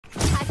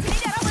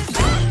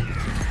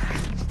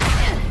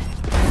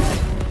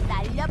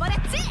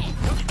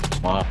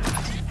Wow.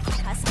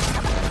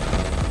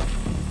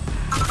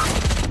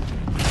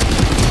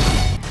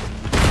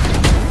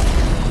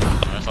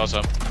 That's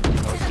awesome.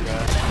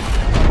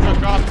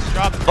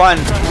 Drop. Run.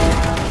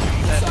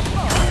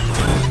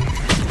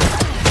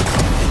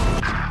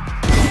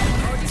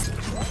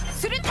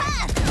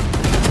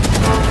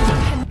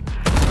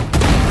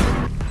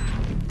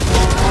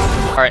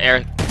 Alright,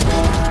 Eric.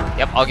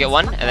 Yep, I'll get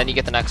one, and then you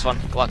get the next one.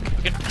 Good luck.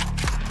 Okay.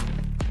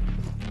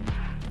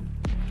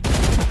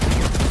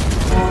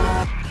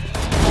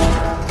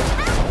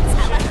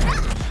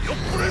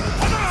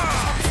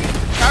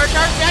 Shower,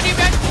 behind you,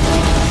 man!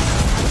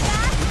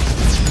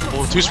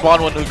 Oh, 2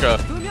 spawn, 1 hookah.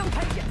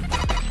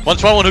 1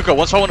 spawn, 1 hookah.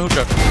 1 spawn, 1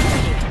 hookah.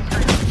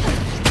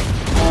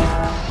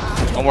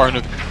 One more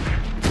hookah.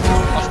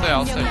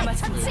 I'll stay.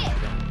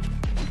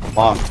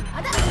 Long.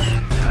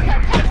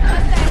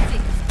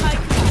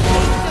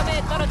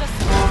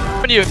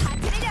 Open you.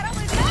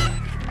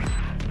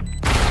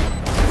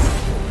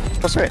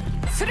 What's right?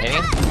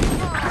 Anything?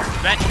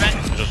 Vent.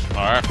 Just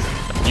alright.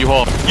 You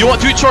hold. You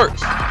want 2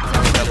 shorts.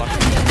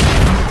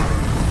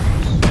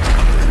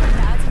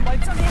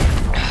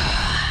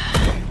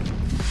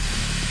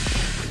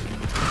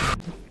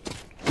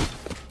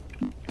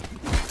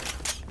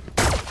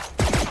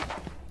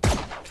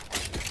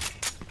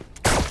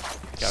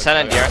 Send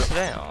in DRS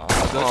today?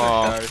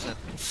 Oh.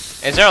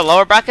 Is there a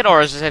lower bracket,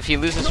 or is it if he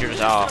loses, you're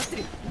just out?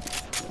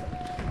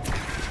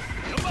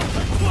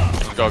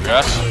 Go,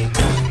 guys.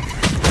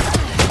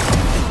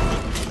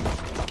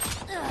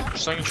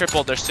 Swinging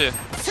triple, there's 2.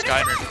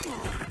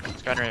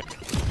 Skyner.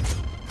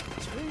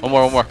 One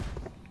more.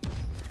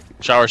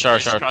 Shower.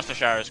 Cross the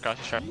showers.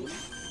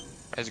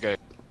 That's good.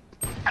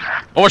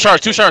 One more shower.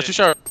 2 showers.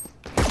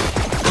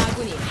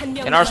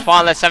 In our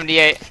spawn, that's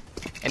 78.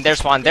 In their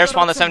spawn, that's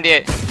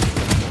 78.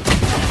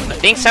 I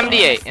think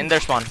 78 in their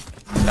spawn.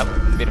 Yep,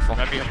 beautiful.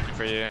 Might be looking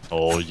for you.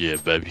 Oh yeah,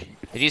 baby.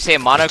 Did you say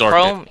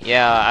monochrome?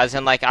 Yeah, as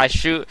in like I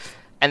shoot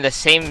and the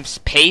same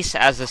pace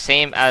as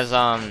in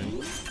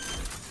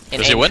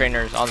aim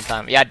trainers all the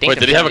time. Yeah, Wait,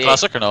 did he have a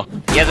classic or no?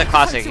 He has a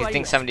classic. He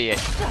thinks 78.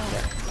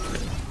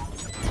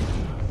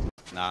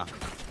 Nah.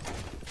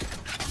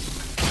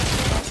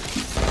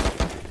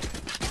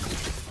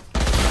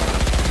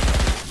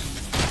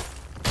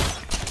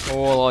 Oh,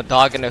 a little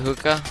dog in a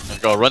hookah. Let's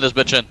go, run this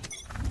bitch in.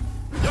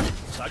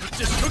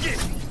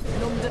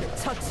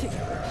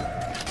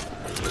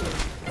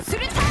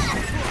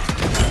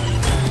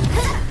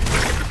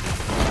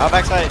 Out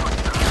backside.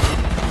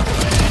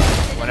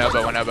 One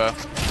elbow.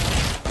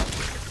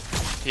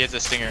 He has a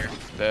stinger,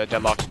 the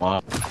deadlock.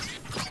 Wow.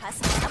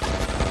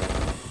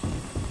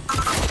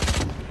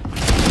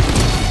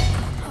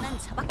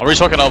 I'm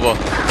re-talking elbow.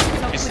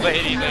 He's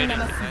lady.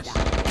 Nice.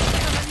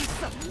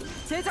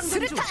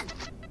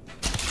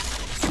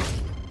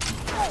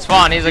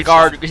 Spawn, he's a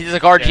guard. He's a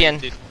guardian.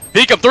 Yeah,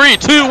 Peek him. 3,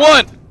 2,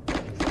 1.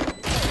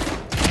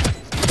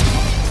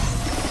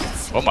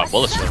 Oh my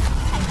bullets.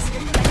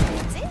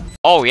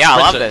 Oh yeah, I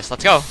love this.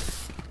 Let's go.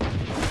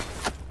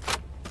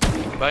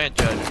 Buy and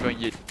judge. I'm going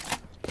yeet.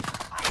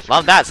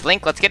 Love that.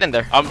 Slink, let's get in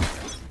there. I'm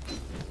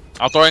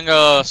throwing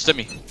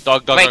stimmy.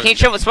 Dog. Wait, can you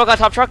chill with smoke on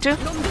top truck too?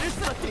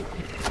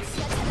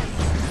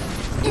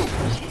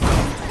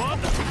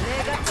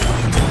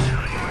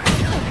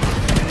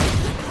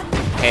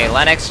 Okay,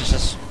 Lennox is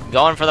just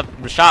going for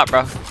the shot,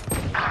 bro.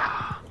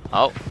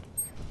 Oh.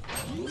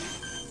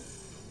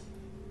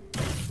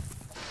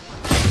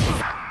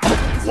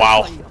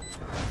 Wow.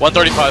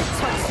 135.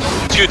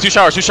 2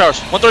 showers.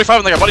 135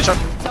 and they got body shot.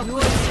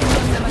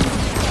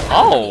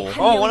 Oh.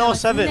 Oh,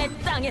 107.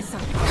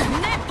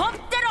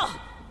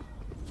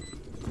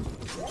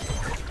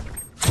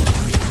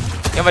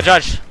 Give him a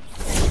judge.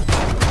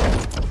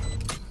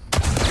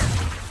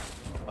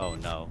 Oh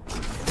no.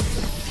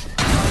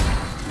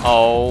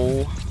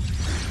 Oh.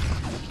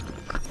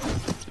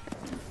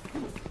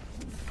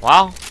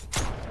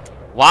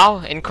 Wow,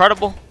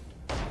 incredible.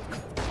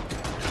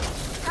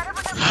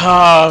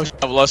 Ah,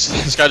 bless.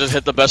 This guy just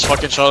hit the best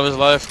fucking shot of his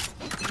life.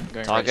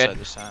 Going all right good. side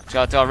this time.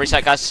 Let's go,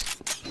 reset, guys.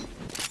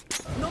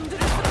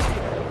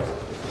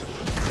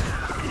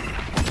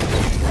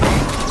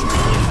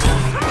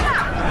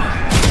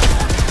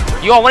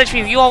 You all 1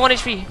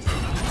 HP,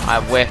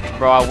 I whiffed,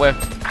 bro, 1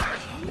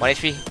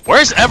 HP.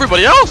 Where's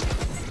everybody else?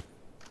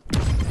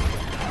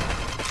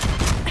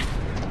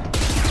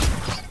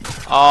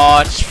 Oh,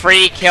 it's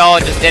free kill,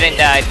 just didn't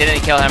die,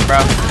 didn't kill him,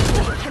 bro.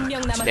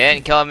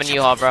 Didn't kill him in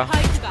U-Haul, bro.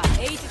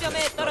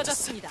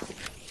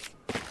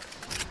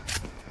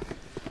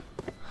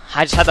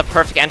 I just had the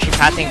perfect entry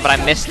pathing, but I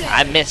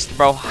missed,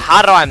 bro.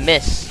 How do I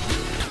miss?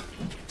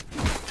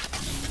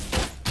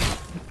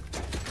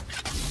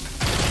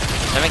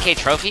 7K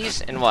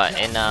trophies? In what?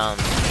 In,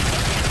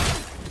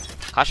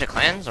 Clash of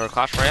Clans or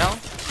Clash Royale?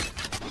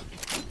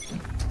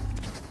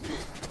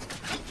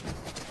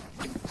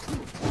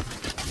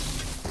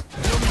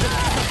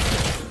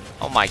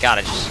 Oh my god,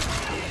 I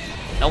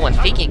just... No one's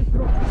peeking.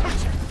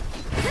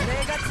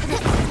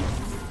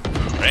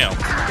 Damn.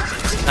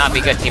 Not be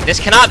good, team. This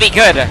cannot be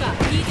good!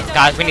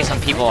 Guys, we need some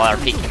people that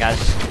are peeking, guys.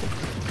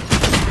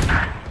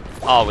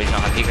 Oh, we don't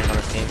have Deacons on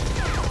this team.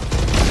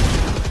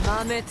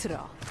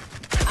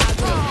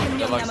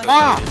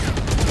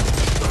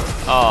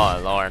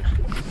 Oh lord.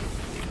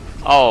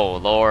 Oh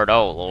lord.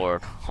 Oh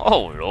lord.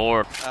 Oh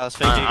lord. Let's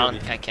fake I don't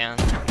think I can.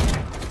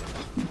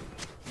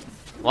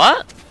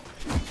 What?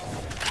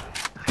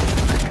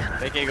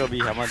 Fake A, go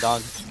B. I'm gonna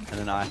dog. And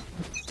then I.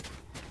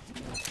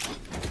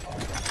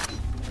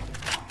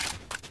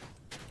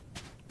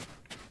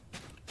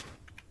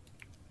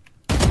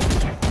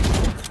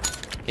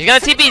 He's gonna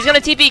TP, he's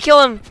gonna TP,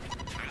 kill him!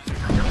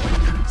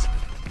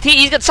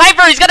 He's got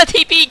Cypher, he's gonna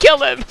TP, kill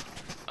him!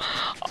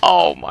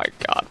 Oh my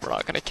god, we're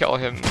not gonna kill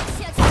him.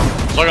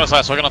 Swing on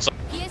side, swing on side.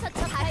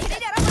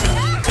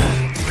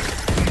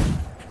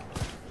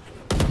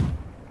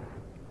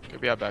 Could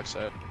be our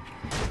backside.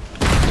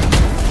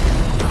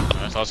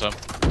 Nice, awesome.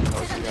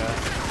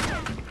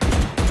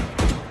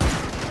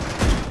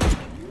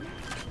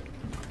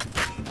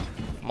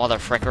 Mother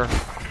fricker.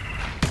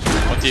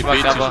 One TP, Fuck,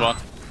 choose Xeppaa. one.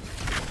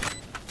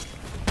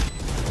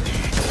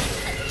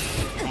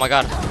 Oh my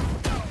god.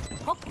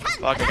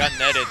 Fuck, I got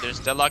netted. There's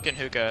Deadlock and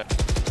Hookah.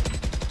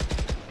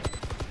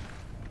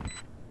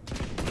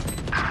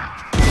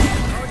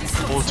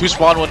 Oh, 2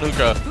 spawn, 1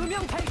 hookah.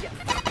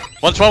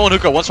 1 spawn, 1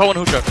 hookah, 1 spawn, 1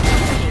 hookah.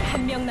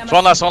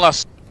 Spawn last, spawn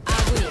last.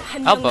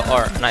 Elbow,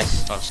 or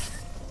nice. Nice.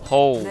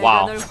 Oh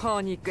wow.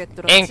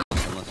 Inc.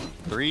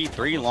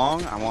 Three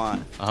long. I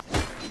want.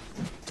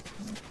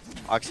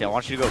 Oxy, I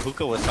want you to go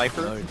hookah with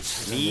Cypher.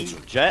 Me,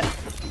 Jet,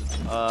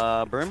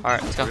 Brim.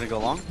 Alright, let's go. We're gonna go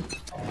long.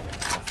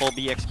 Full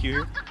BXQ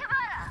here.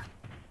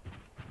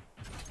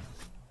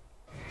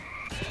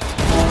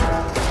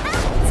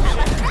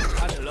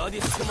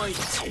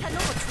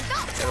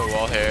 Get a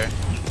wall here.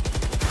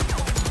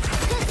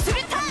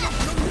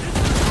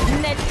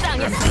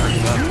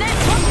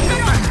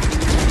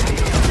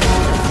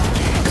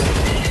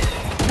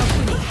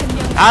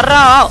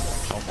 Arrow!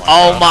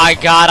 Oh my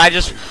god, I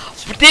just.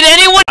 Did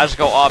anyone? I just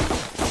go up.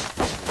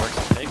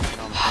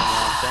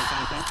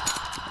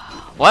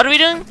 What are we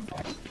doing?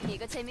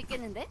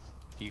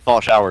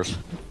 Default showers.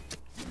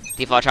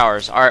 Default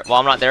showers. Alright, well,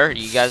 I'm not there.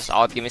 You guys,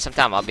 I'll give me some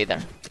time. I'll be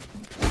there.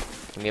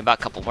 Give me about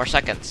a couple more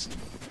seconds.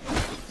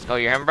 Let's go,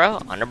 you're him, bro.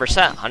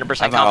 100%.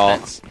 100%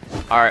 confidence.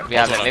 Alright, we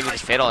have it. Maybe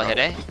just fatal hit,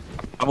 eh?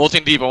 I'm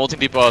ulting deep,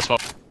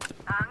 smoke.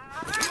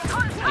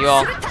 You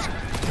all.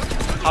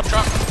 Hop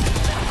drop.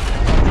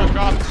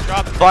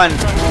 Drop. Fun.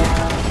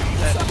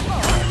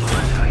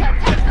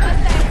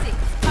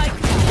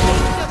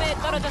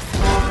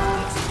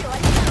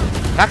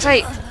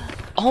 Backside.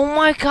 Oh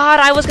my god,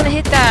 I was gonna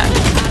hit that.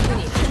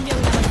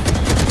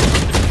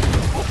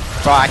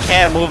 Bro, I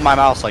can't move my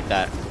mouse like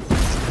that.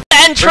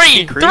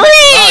 Entry! 3! Not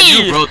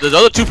you, bro. The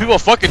other 2 people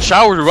fucking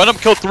showered. Run up,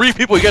 kill 3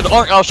 people. You guys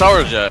aren't out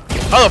showers yet.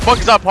 How the fuck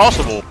is that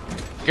possible?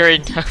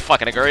 Green.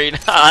 Fucking agreed.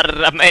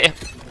 Man.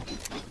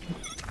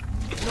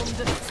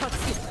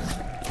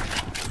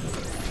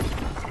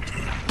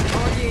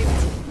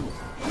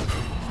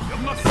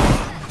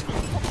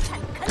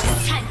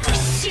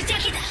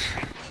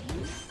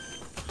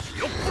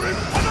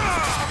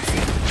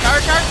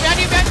 Charge, behind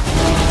you, man.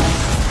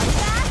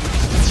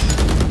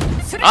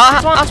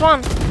 Last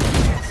one.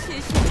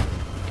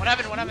 One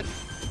heaven.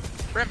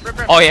 Brim.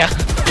 Oh yeah.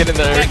 Get in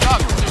there. Back,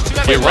 dog. There's 2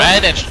 heaven. He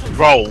ran and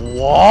bro,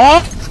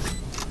 what?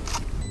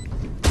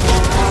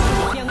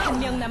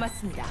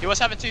 He was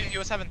heaven too.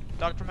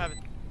 Dog from heaven.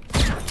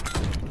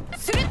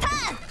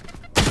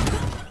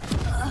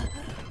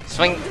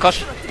 Swing,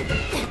 push.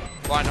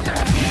 Blind him.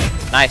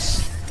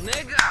 Nice.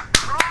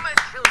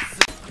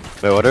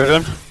 Wait, what are we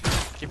doing?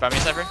 Keep by me,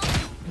 Cypher.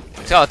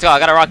 Let's go. I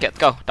got a rocket.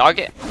 Go. Dog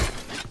it.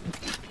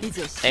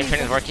 Aim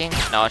training is working?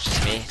 No, it's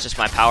just me. It's just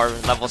my power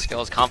level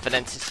skills,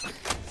 confidence.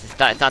 It's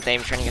not the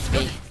aim training, it's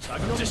me.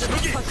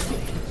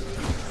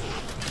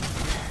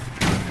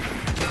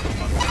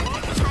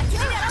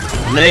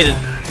 Naded.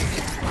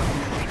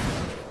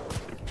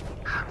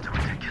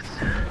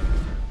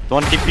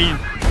 One TP.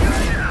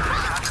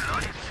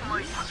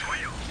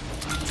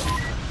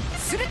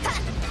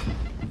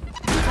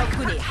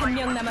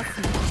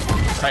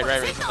 Right, on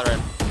the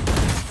right.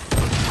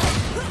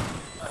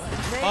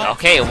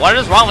 Okay, what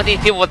is wrong with these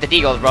people with the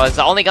deagles, bro? It's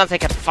the only guns they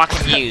can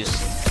fucking use.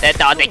 They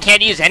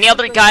can't use any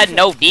other gun,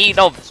 no D,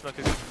 no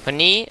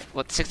Pani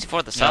with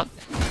 64 the sub.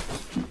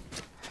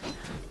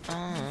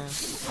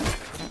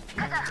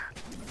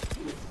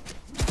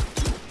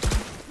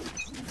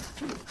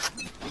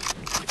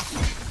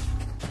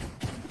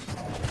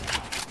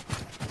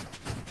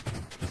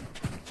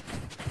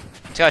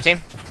 Let's go,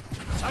 team.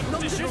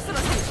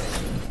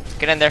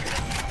 Get in there.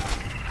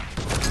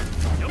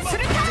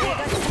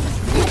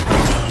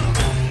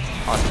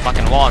 Oh, it's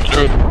fucking wall.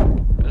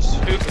 There's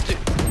hookah too.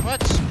 What?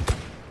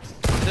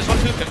 There's one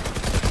hookah.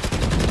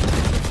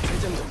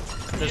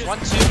 There's 1,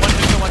 2, 1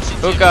 hookah, 1 CT.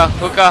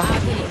 Hookah.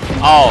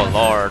 Oh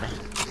lord.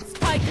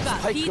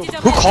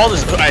 Who called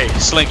this? Hey,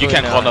 Slink, you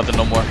can't call nothing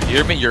no more. You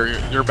hear me?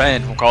 You're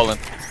banned from calling.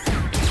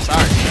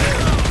 Sorry.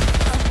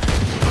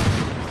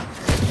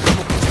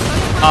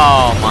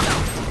 Oh my.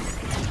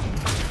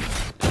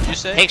 What did you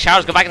say? Take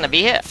showers, go back in the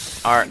B hit.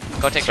 Alright,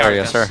 go take showers.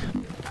 Yes, sir.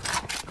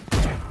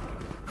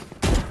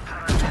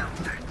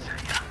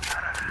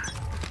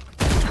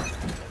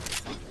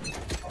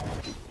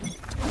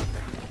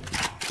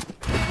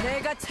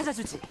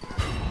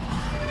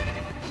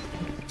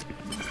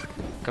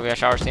 Could be our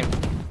showers team.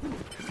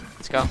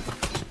 Let's go.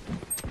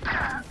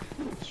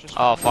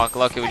 Oh fuck,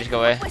 lucky we just go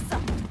away.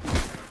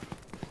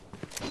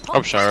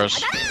 Oh,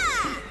 showers.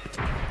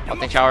 One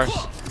thing showers.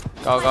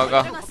 Go, go,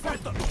 go.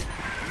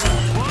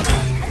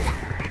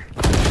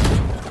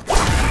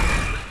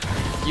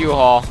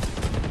 U-Haul.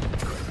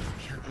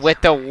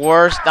 With the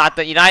worst, not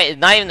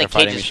even the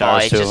cage's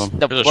fault, it's just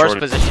the worst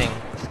positioning.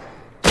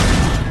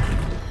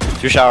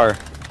 Two shower.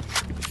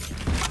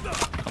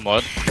 I'm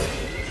what?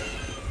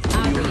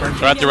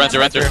 Renter.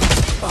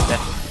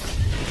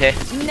 Okay.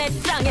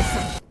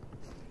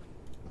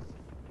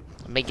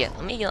 Let me get.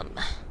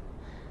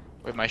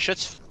 Wait, my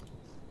shit's.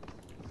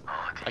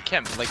 I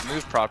can't like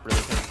move properly.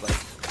 Like,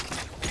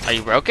 are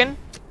you broken?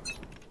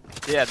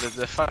 yeah,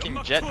 the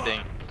fucking jet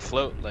thing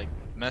float like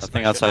mess.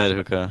 Nothing outside the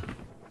hookah.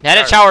 Net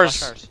it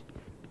showers.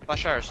 Flash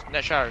showers.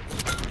 Net shower.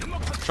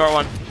 Short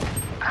one.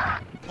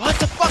 What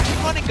the fuck? You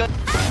running gun?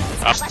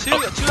 Two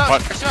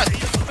out.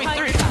 Wait,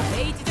 three.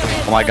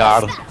 Oh my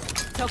god.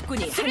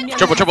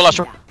 Triple last.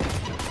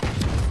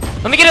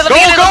 Let me get it.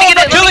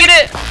 Let me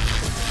get it.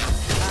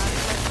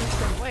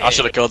 I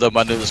should have killed him.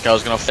 I knew this guy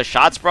was gonna. The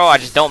shots, bro, I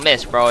just don't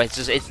miss, bro.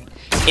 It's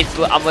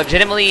I'm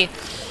legitimately. It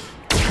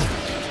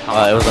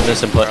was a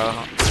misinput.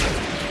 Bro.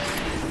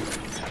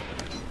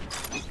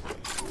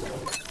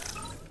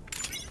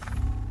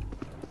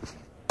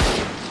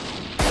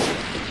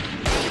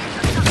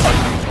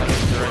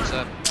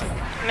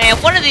 Man,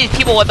 what are these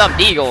people with them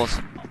deagles?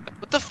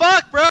 What the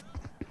fuck, bro?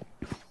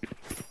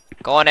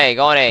 Go on A,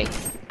 go on A.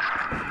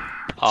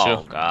 Oh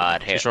Sure.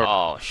 god, here. Sure.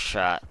 Oh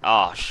shit.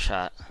 Oh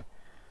shit.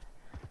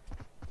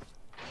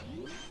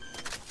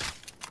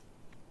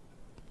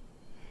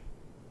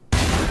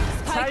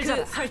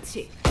 스파이크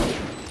설치.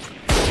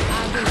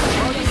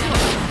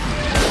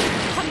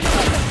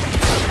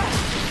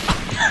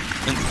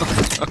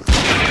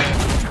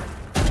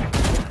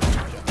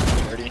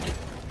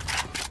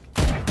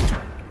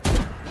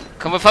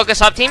 Can we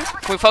focus up, team?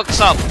 Can we focus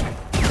up?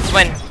 Let's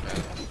win.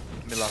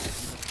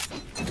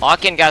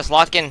 Lock in, guys.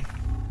 Lock in.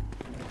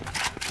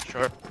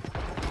 Short.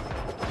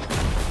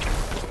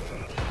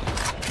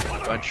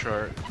 One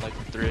short, like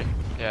three.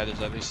 Yeah,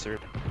 there's at least three.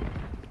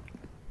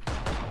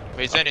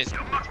 Wait, Zen is.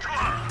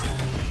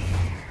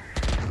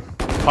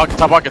 Pocket,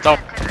 top.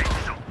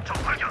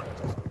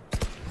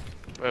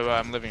 Wait,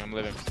 I'm living.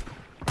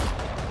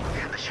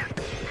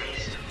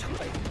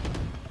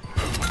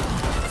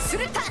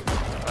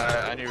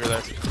 I need to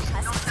reload.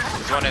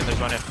 There's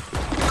one in.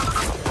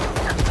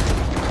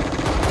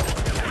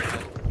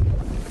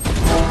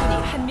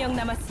 한 명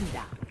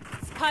남았습니다.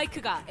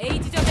 스파이크가 A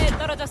지점에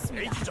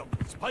떨어졌습니다.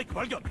 스파이크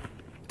발견.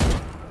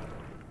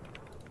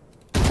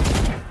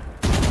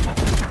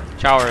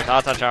 Showers,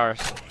 outside showers.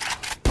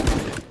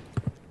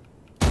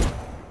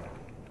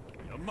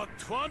 연막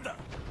투하한다.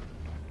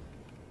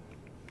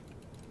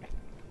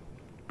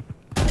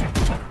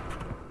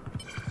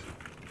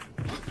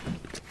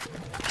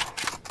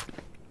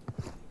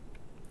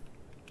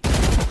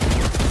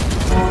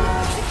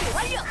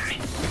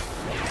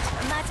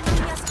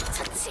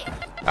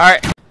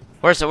 Alright.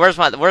 Where's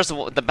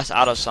the best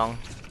auto song?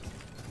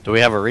 Do we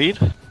have a read?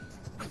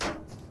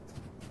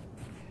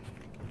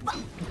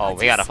 Oh,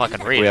 we got a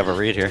fucking read. We have a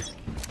read here.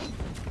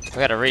 We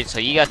got a read, so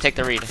you gotta take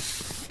the read.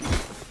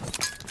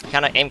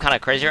 Aim kinda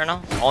crazy right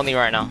now? Only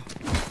right now.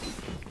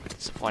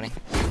 Disappointing.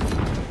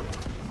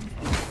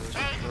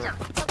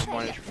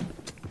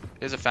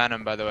 He's a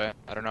phantom, by the way.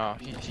 I don't know.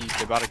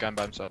 They bought a gun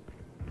by himself.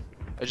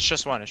 It's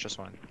just one. I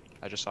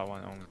just saw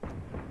one only.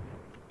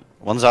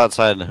 One's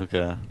outside the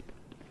hookah.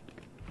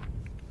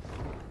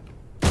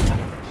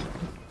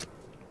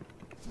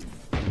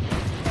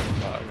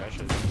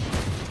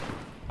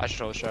 I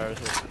should hold showers.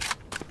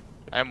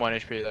 I am 1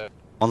 HP though.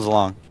 One's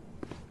long.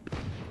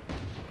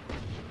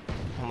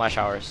 My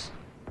showers.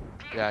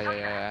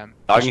 Yeah.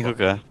 Dogging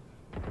hookah.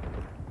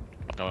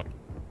 No.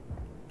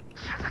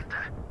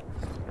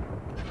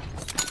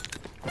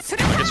 Get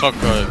smoke,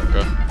 go.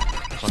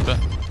 Smoke that.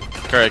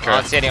 Carry. Oh,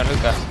 I'm sitting on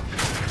hookah.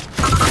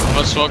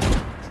 One smoke.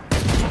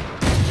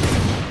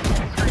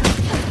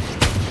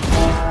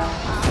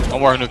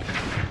 One more nuke.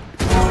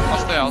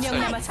 I'll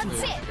stay.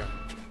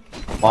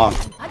 Long.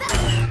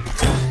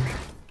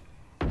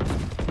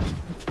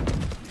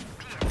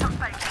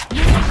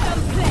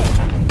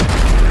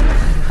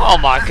 Oh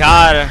my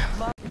god.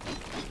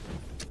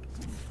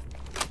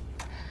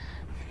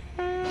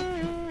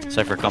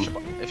 Cypher, come.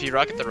 If you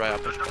rocket the right, I'll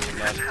push from the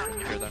left when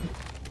you hear them.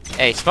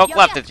 Hey, smoke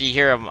left if you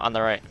hear him on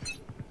the right.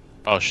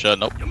 Oh shit,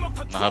 nope.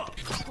 Not happening.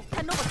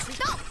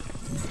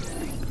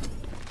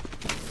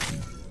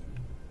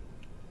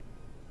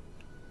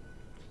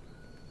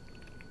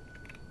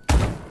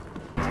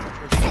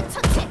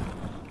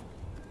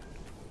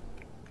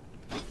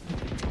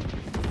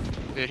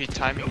 Dude, he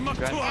timing the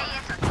gun.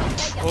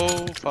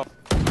 Oh fuck.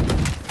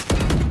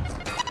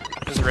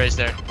 There's a raise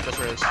there. Just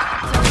raise.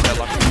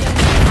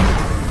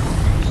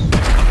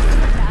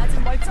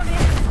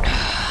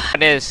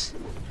 It is.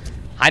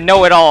 I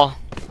know it all.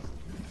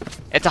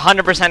 It's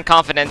 100%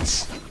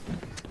 confidence.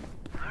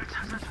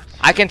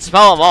 I can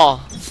smell them all.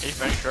 Are you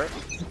fighting short?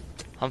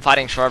 I'm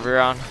fighting short every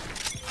round.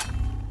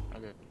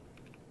 Okay.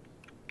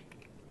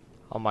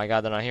 Oh my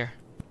god, they're not here.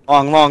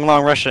 Long,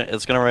 rush it.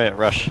 It's gonna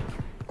rush.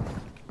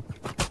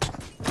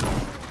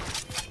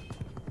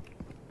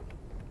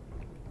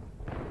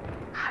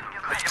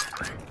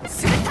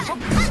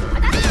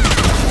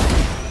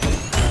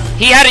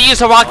 He had to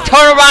use a rock.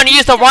 Turn around and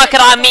use the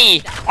rocket on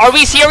me. Are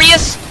we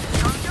serious?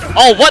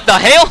 Oh, what the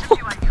hell?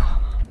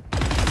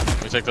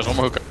 Let me take this one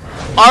more hookah.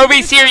 Are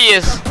we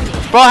serious?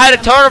 Bro had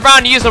to turn around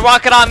and use the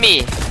rocket on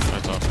me.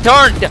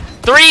 Turned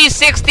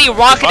 360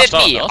 rocketed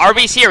me. Are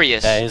we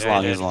serious? Yeah, he's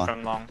long.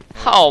 From long.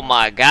 Oh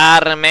my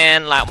god,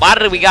 man. Like, why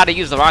did we gotta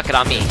use the rocket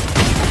on me?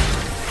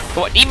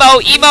 Go on,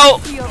 emo.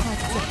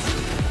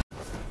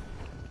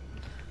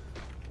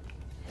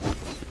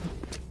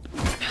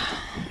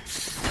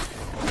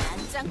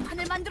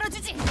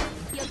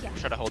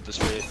 Try to hold this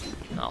for you.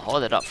 No,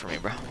 hold it up for me,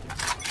 bro.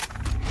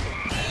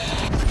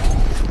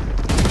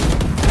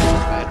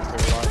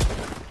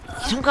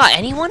 You don't got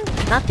anyone?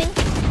 Nothing?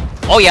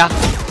 Oh yeah.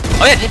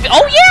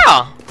 Oh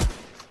yeah!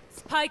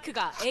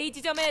 스파이크가 A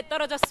지점에 One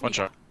떨어졌습니다.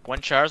 shot.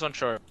 One showers, one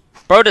short.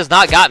 Bro does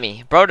not got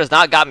me. But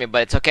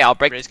it's okay. I'll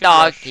break Raze the can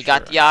dog. rush, He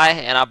got sure. the eye,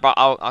 and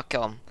I'll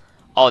kill him.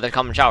 Oh, they're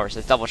coming showers.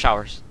 It's double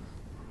showers.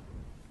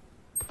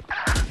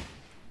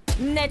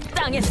 내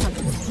땅에선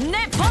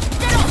내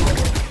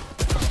법대로.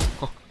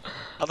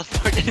 How the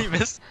fuck did he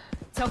miss?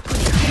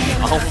 적군이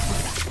한명 Oh.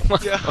 남았습니다.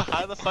 Yeah,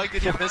 how the fuck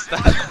did he miss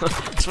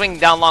that? Swing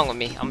down long with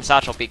me. I'm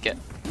satchel peek it.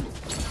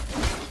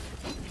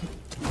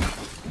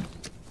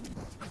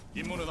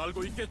 임무는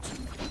알고 있겠지.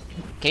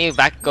 Can you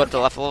go to the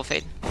left a little,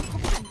 Fade?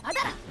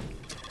 받아라.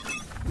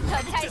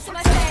 잘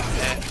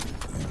숨어줘야지.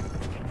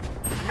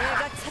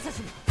 내가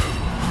찾아준.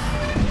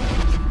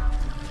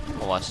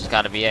 Oh, watch. It's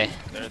gotta be A.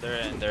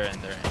 They're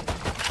in.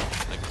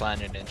 Like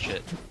planning and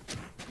shit.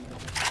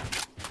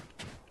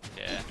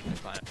 Yeah, they're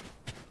planning.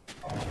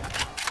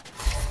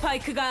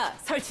 스파이크가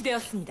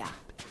설치되었습니다.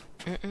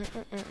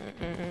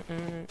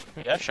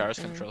 Yeah, showers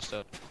control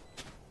stuff.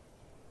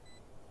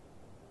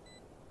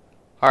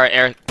 Alright,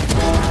 Eric.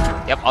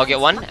 Yep, I'll get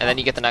one, and then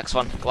you get the next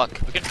one. Good luck.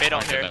 We can fade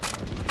on here,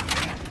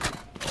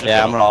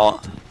 Yeah, I'm gonna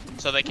ult.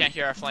 so they can't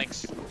hear our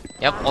flanks.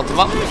 Yep, ult him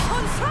up.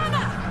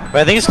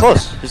 Wait, I think he's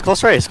close. He's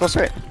close right.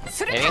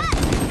 Hitting.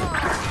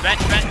 Vent.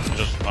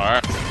 Just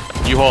alright.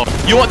 You hold.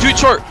 You want 2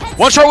 short.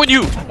 1 short when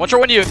you. 1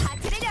 short when you.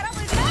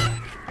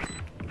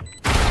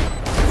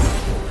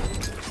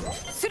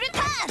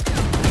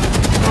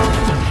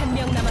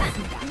 한명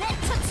남았습니다.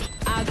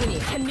 아군이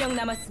한명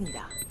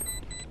남았습니다.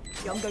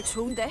 연결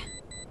좋은데?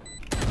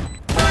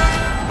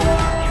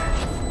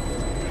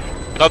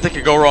 Nothing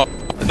can go wrong.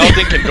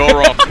 Nothing can go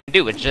wrong.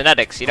 Dude, with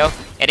genetics, you know?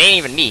 It ain't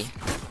even me.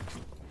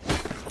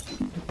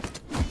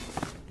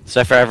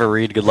 Cypher, ever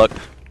read. Good luck.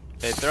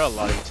 They throw a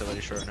lot of utility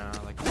short now,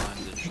 like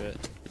lines and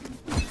shit.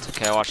 It's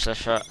okay, watch this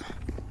shot.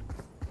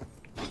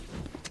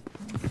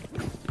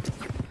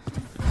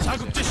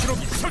 자극제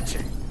신호기 설치.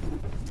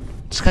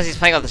 Just because he's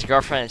playing with his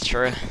girlfriend, it's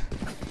true.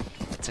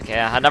 It's okay,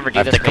 I never do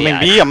If this. they're But coming yeah,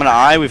 B, I'm gonna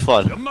eye. We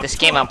flood. this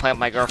game I'm playing with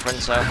my girlfriend,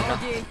 so you know,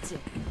 어디에 있지?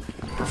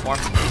 perform.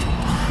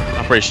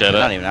 I'm pretty sure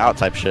Not that. even out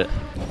type shit.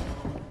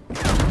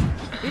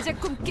 이제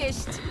꿈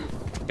깨시지.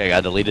 Okay,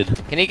 got deleted.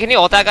 Can you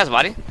ult that guy's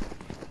body?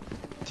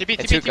 TP,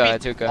 It's too good,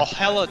 TP. too good. Oh,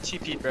 hella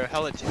TP, bro.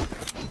 Hella TP.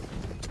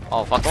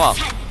 Oh, fuck him up.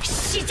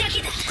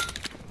 시작이다.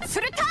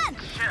 수류탄.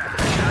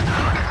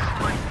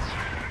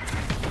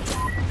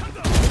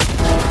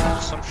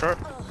 Some short.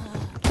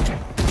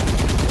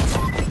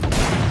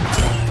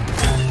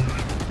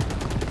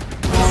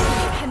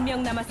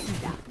 한명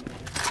남았습니다.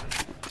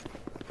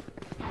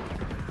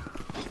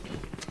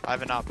 I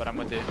have an out, but I'm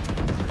with you.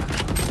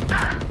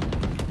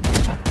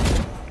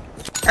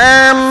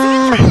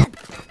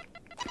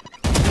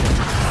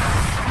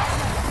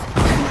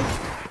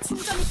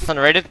 This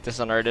unrated? This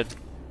unrated.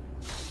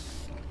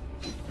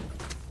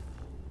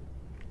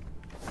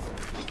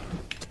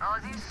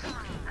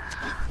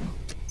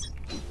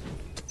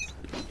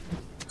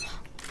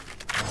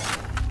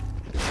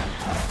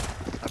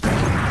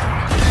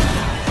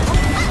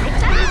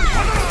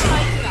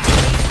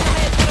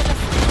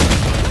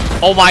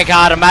 Oh my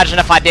god, imagine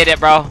if I did it,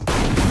 bro.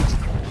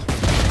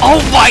 Oh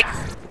my!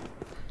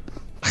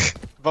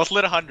 Both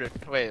lit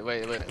 100. Wait.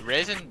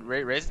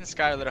 Raisin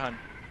Sky lit 100.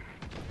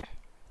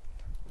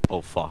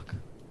 Oh fuck.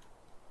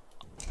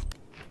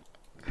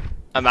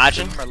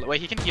 Imagine. Wait,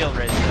 he can heal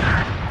Raisin.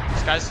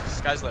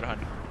 Sky's lit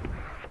 100.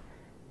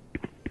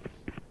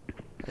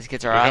 These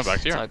kids are We're going ass.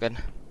 back to It's you. all good.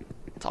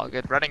 It's all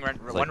good. Running,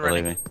 like one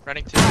running. believing.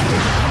 Running 2.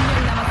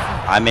 한명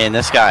남았습니다. I mean,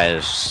 this guy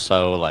is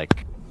so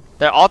like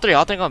They're all three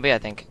gonna be, I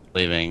think.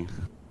 leaving.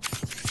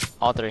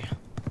 All three.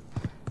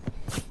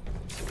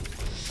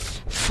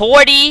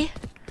 40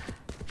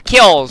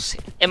 kills.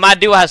 And my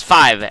duo has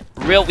 5.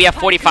 We have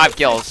 45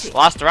 kills.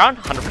 Lost round?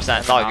 100%.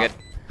 It's all good.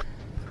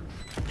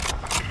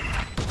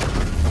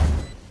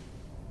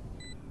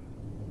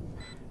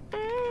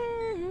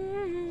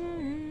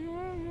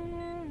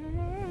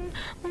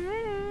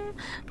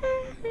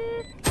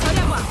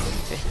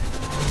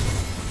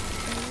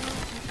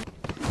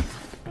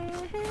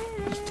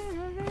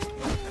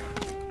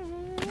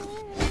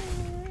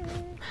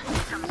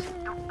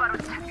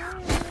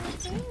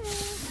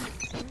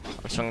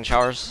 swinging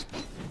showers.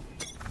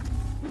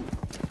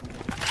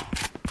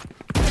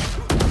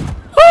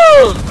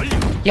 Woo!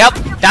 Yep,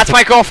 that's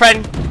my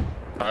girlfriend.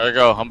 There you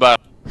go. I'm back.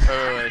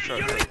 Wait, sure.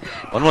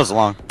 One was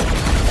long.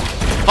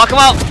 Fuck him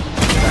up.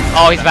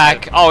 Oh, he's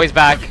back. Oh, he's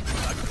back.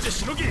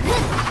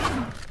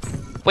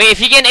 Wait, if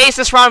you get an ace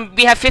this round,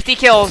 we have 50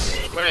 kills.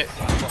 Wait.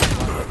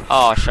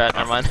 Oh shit,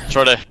 never mind.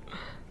 Short A.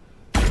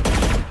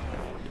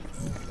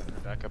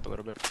 Back up a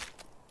little bit.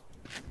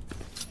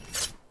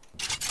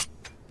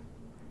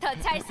 더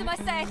잘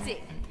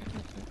숨었어야지.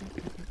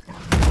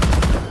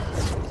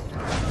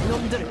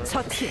 놈들을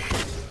처치해.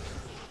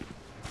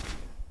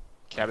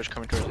 Cabbage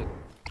coming towards it.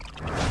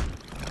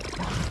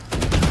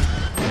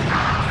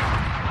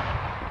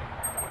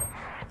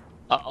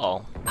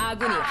 Uh-oh.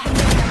 아군이 한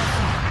명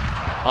남았습니다.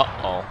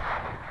 Uh-oh.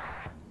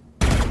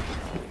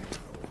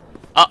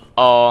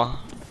 Uh-oh.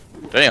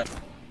 Damn.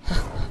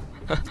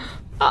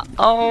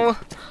 Uh-oh.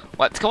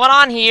 What's going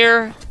on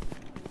here?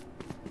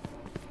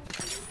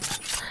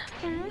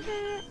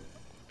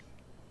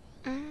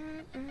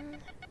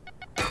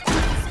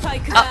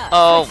 스파이크가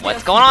Uh-oh.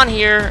 What's going on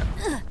here?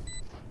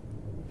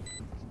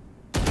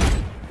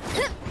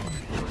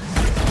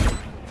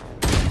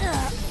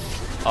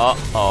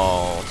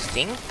 Uh-oh.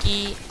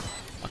 Stinky.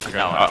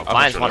 No,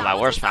 mine's one of my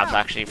worst maps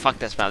actually. Fuck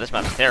this map. This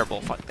map's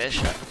terrible. Fuck this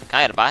shit. Can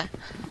I get a buy?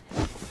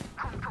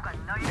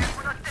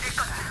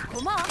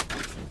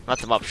 고마워. Let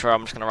them up, sure.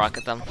 I'm just gonna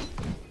rocket them.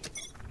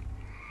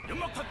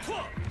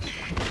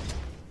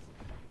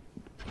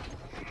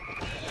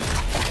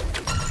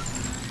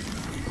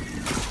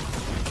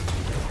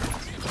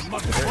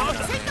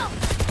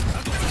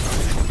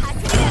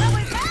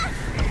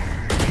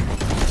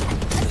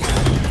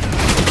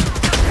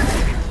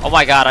 Oh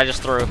my god, I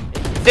just threw.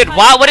 Dude,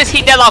 wow, what is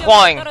he deadlock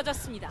walling?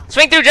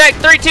 Swing through, Jack.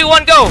 3, 2,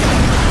 1, go!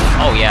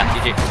 Oh yeah,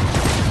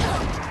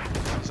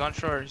 GG. He's on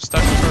shore. He's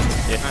stuck on shore.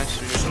 Yeah.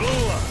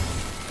 Nice.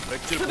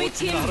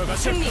 수비팀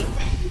승리.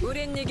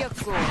 우린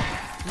이겼고.